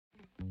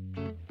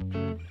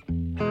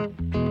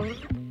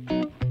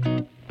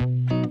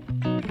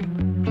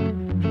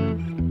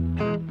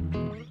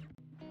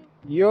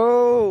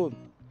Yo!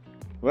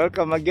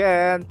 Welcome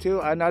again to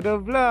another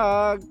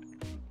vlog.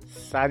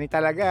 Sunny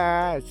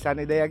talaga,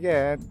 sunny day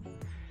again.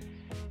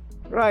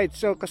 Right,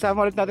 so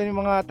kasama ulit natin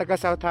yung mga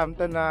taga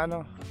Southampton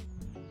na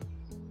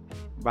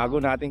bago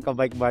nating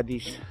ka-bike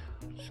buddies.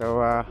 So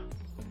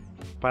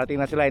parating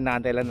na sila,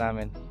 inaantay lang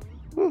namin.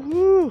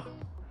 Woohoo!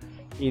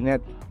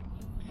 Init.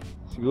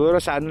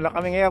 Siguro sa lang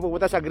kami ngayon,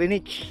 pupunta sa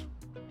Greenwich.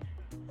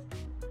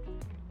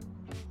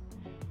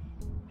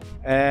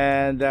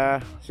 And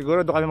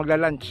siguro doon kami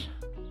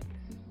magla-lunch.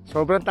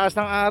 Sobrang taas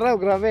ng araw,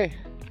 grabe.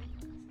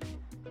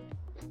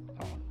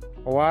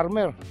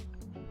 Warmer.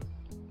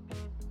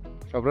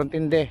 Sobrang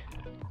tindi.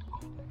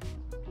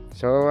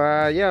 So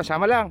yeah,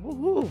 sama lang.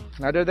 Woohoo!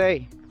 Another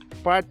day.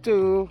 Part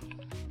 2.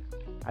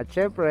 At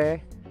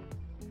syempre,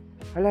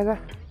 halala.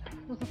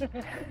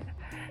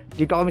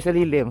 Dito kami sa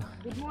lilim.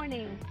 Good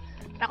morning.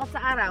 Takot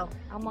sa araw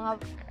ang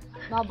mga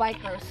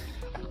bikers.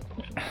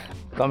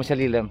 Kami sa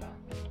lilim.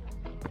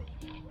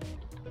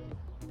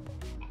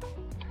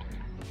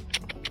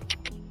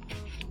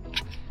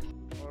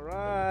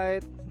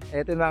 Alright,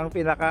 ito na ang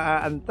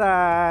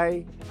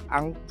pinaka-aantay,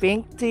 ang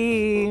pink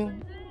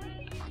team.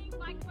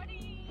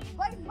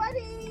 Bike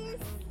buddies!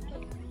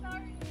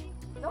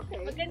 Okay.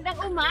 Magandang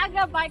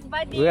umaga, bike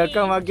buddies!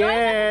 Welcome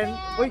again!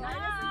 Uy!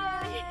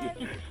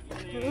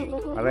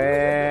 Pare!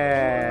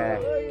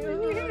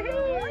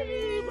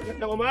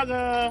 Magandang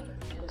umaga!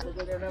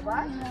 Magandang na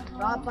ba?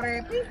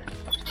 Naka-preppy?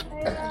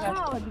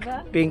 Diba?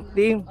 Pink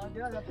team.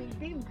 Pink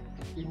team.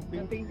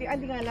 Pink team.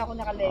 Hindi nga lang ako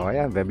nakaleng. O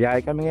yan,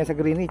 babiyahe kami ngayon sa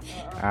Greenwich.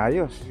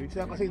 Ayos.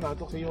 Siya kasi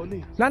natok sa iyo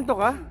ulit. Nanto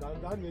ka?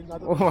 Dahan-dahan ngayon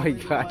natok. Oh my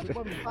God.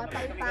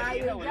 Patay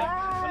tayo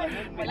dyan!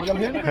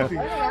 Walang helmet eh.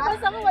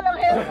 Basta mo walang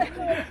helmet.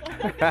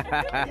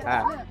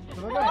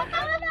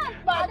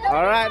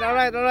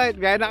 Alright.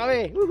 Biyahe na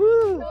kami.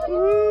 Woohoo!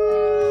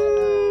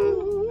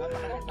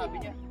 Sabi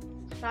niya.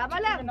 Tama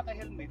lang.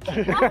 Naka-helmet.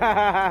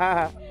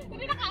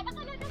 Hindi nakaanak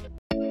ka lang.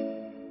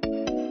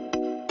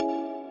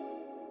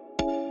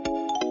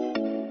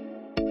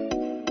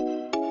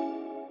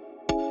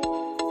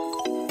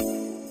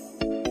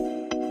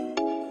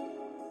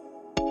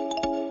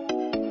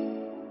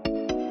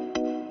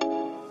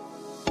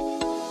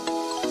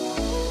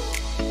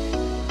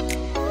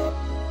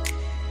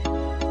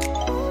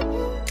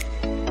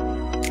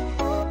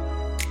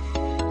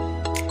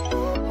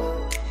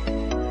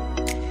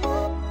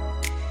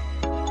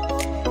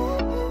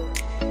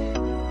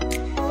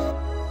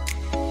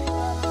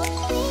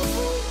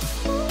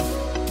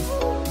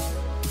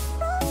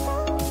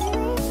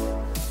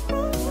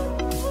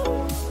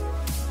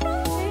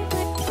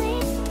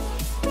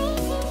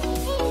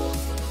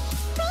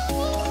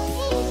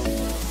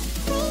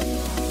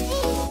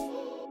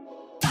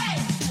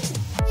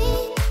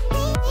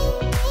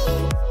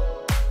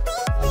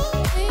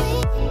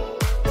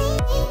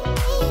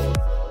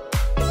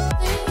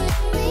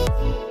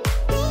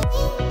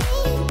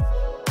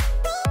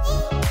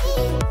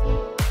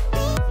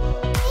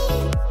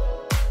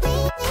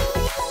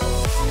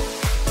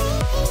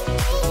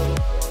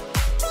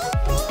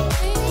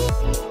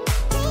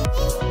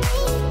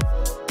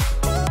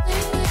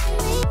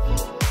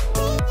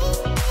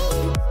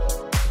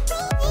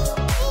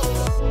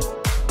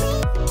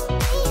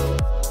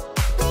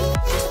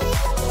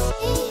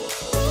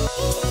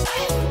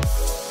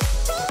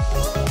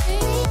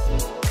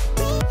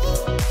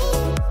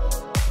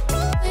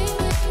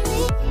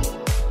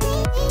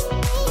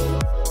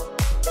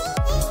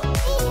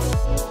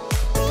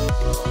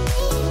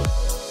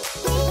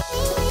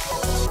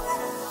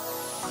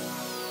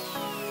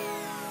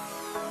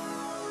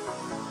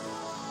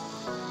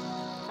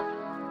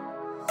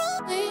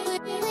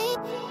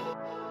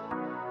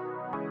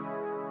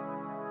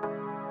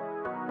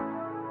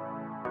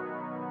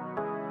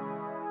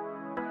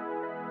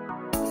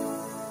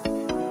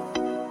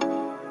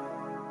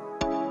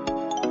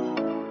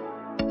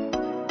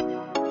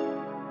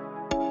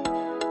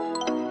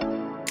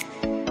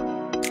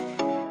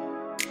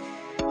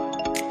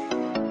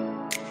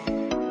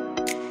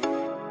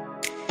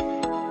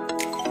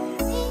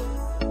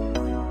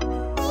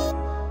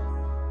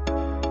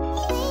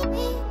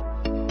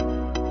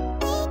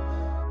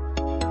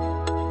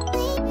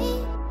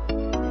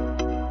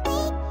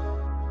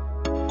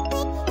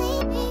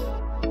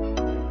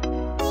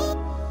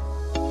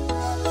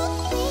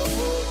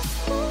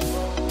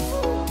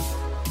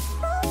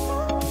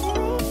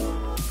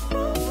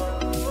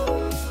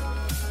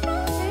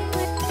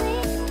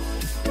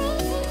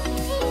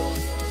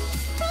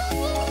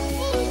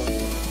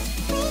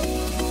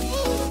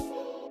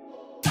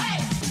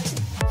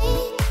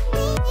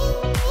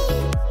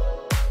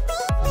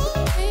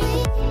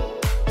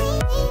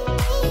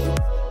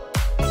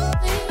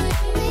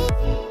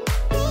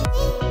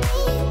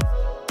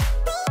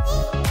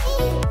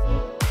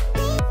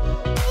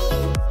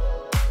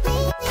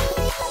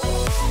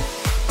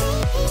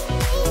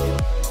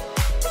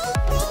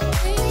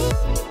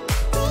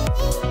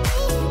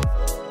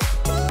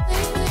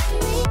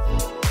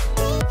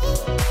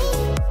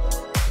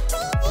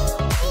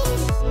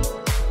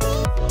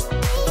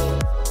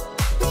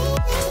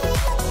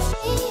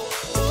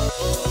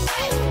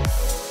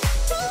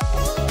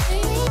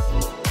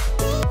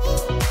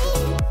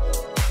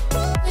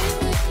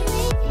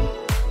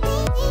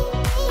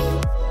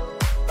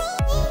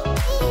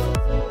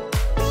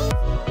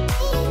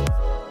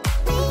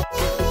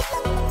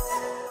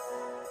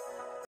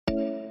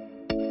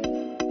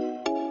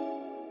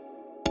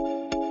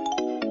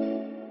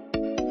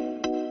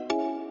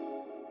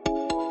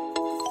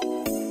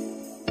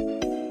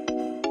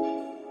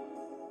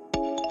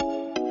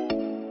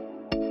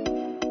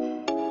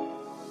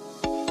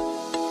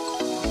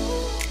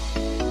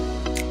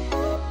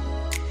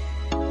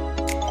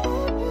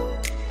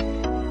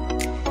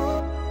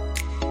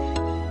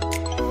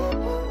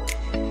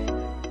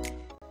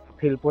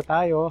 Uphill po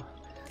tayo.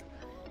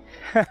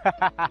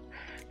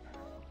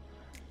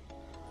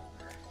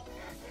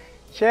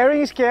 Sharing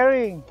is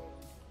caring.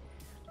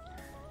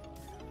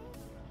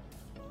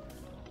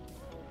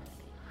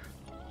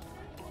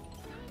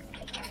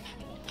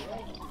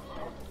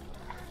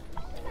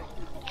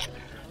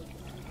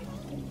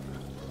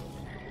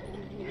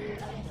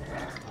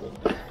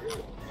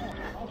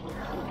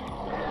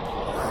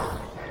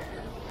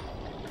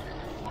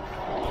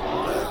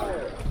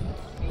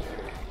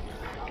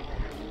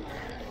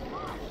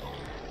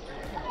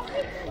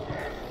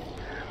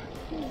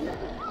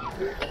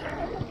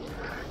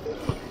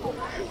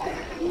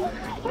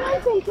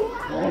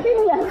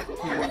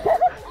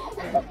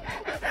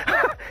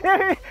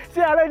 Si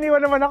Ala,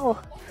 iniwan naman ako.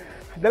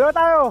 Dalawa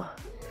tayo.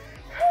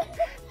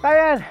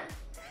 Tayan.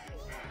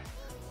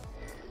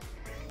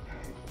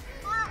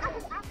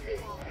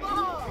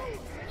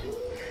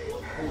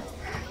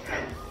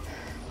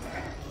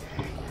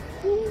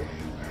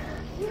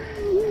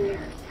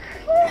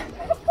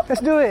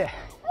 Let's do it.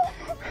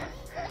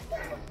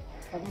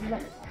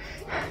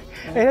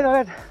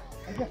 Ulit.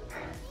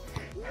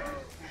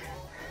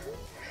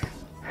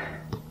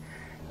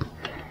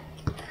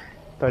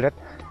 Toilet.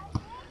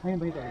 Ayun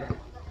ba ito?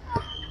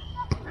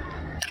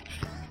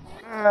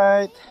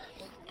 Alright.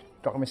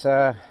 Ito kami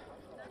sa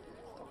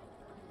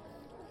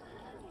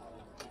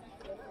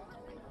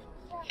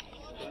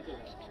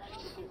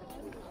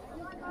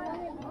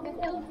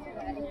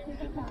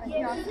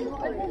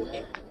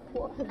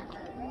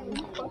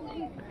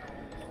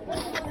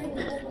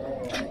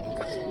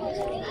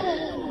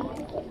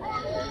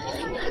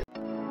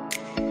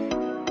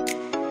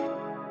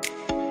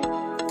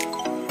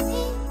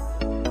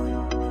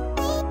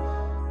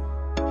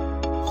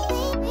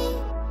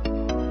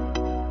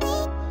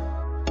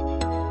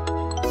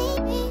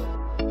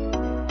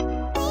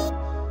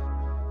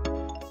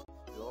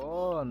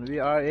we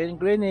are in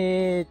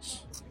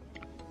Greenwich.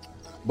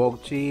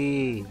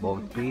 Bogchi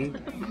Pagod.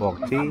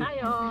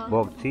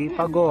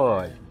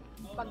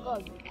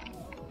 Pagod.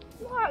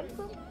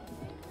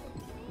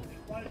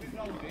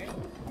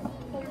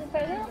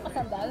 Pwede yung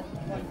kasandal?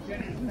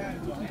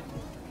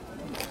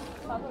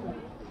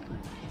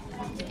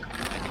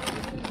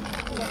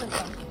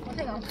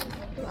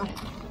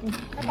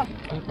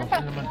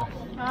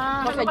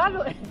 Halo-halo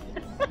eh.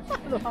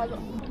 Halo-halo.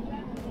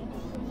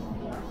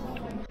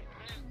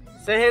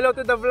 Say hello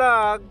to the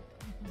vlog.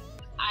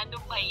 Ano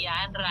ba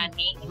yan,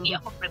 Rani? Hindi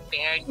ako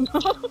prepared.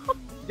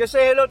 Just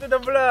say hello to the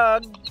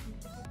vlog.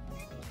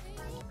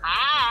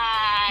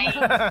 Hi!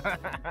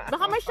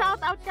 Baka may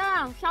shoutout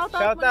ka. Shoutout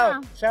Shout mo na.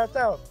 out. Shout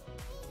out.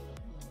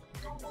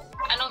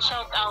 Anong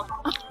shout out?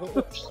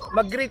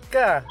 Mag-greet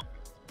ka.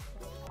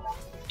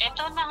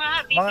 Eto na nga,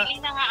 bibili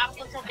na nga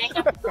ako sa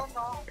Decathlon,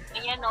 no?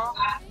 Ayan, no?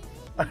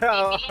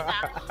 Bibili na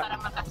ako para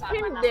makasama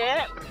Hindi.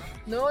 na.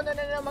 No,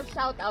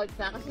 mag-shoutout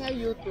ka. Kasi nga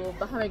YouTube,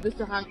 baka may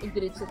gusto kang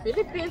i-greet sa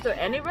Philippines or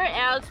anywhere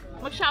else,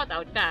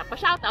 mag-shoutout ka.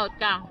 Pa-shoutout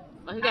ka.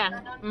 O, sige.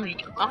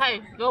 Okay,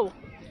 go.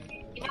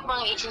 Sino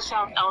bang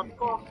isi-shout out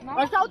ko?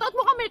 Mag-shoutout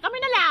mo kami. Kami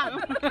na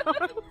lang.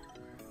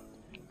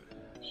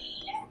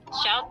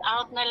 Shout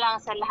out na lang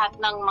sa lahat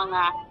ng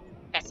mga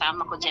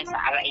kasama ko dyan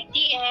sa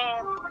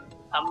RITM.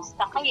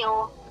 Kamusta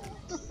kayo?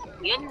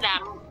 Yun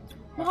lang.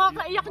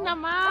 Nakakaiyak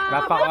naman.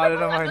 Napakaano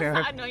naman Ano yun.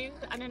 sa ano, yung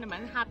ano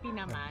naman, happy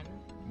naman.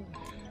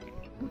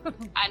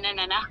 Ano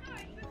na?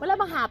 Wala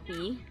bang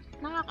happy?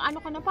 Nakakaano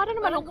ka na, parang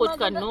naman lungkot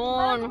ka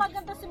nun.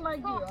 Maganda si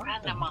Margie, oh.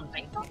 Ano naman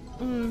kayo?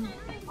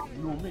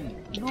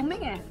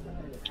 Blooming eh.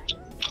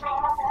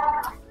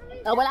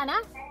 Oh, wala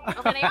na?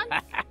 Okay na yun?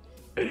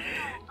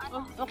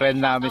 Oh, okay, Friend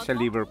namin shoutout sa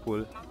mo.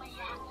 Liverpool.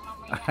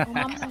 Oh,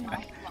 ma'am.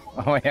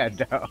 Mamaya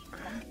daw.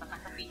 Baka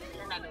sabihin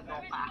na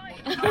naloloka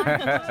ako.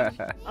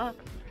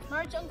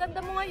 Marge, ang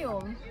ganda mo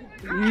ngayon.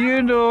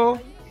 You know.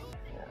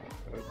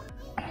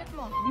 Cute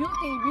mo.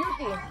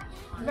 Beauty.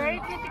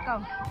 Very cute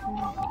ikaw.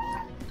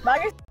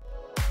 Bagay.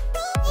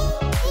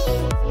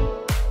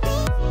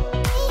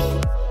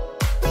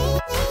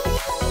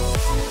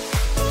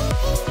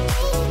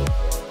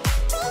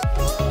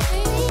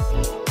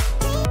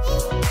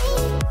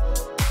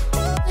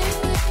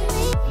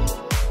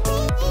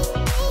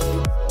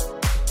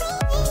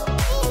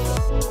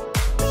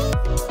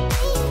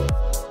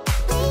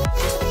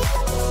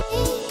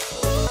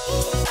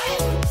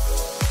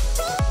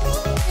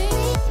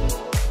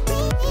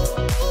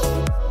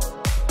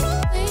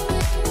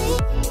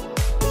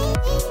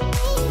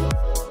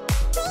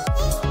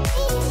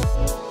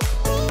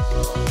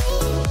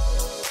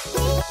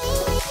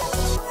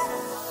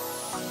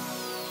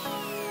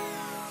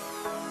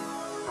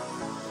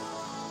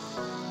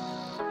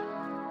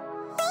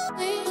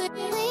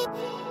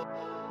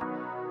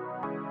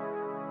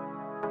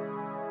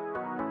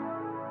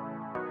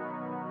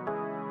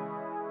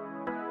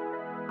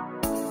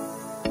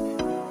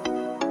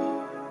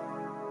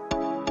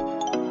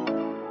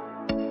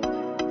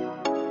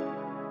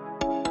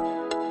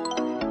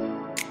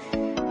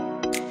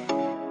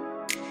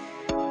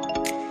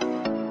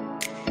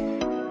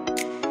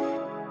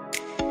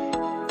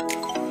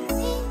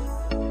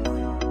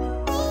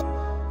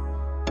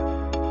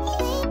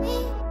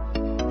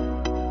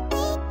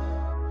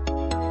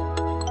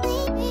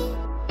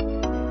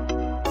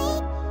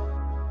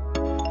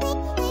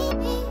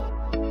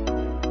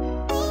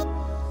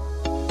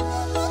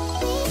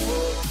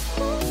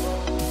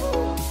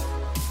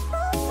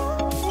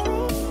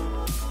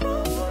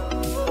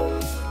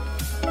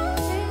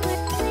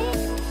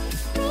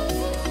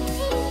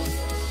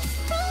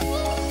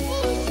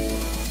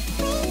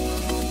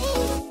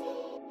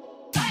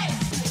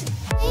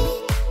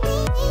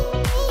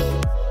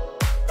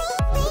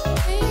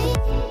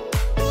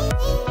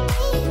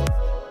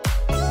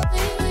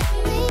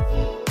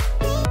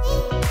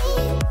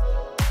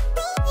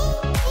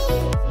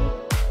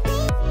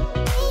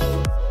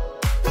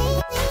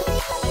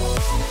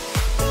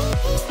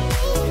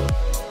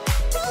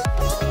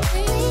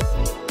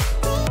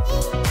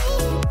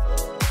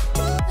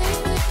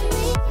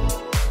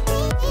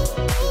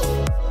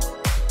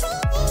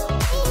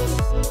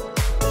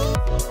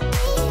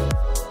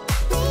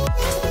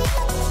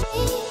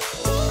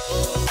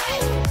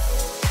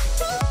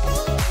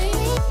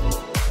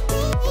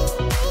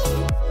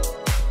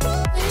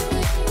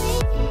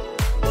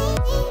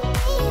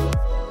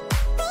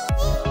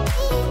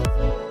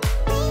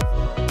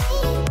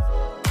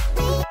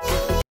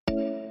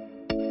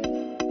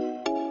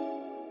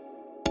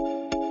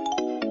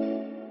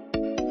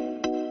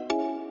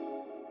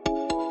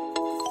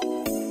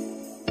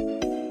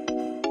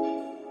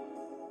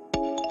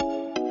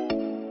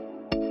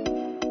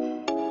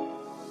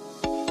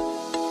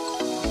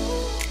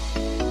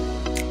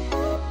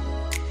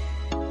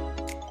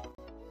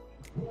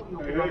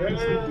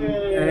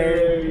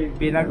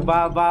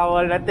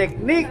 Pinagbabawal na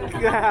teknik.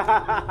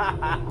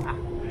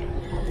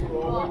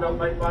 Oo, ng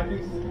my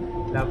buddies.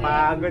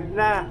 Napagod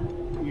na.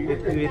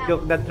 We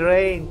took the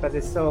train because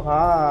it's so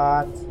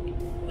hot.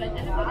 25?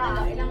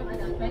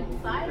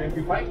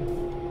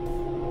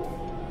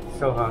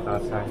 So hot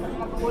outside.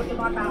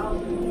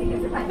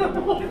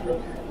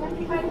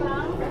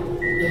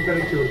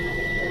 Temperature.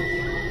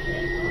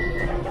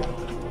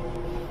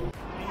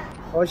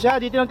 O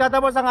siya, dito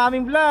nagtatapos ang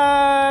aming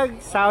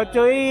vlog. South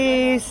to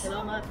East.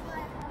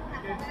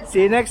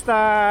 See you next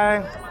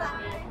time.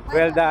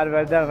 Well done,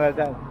 well done, well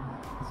done.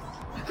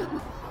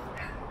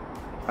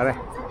 Pare.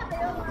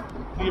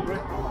 Sige, bro.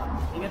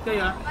 Ingat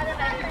kayo ha.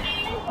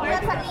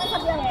 Ingat sa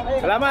biyahe.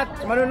 Salamat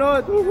sa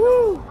manunod.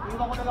 Woohoo!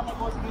 Iwan ko na lang kay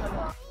boss.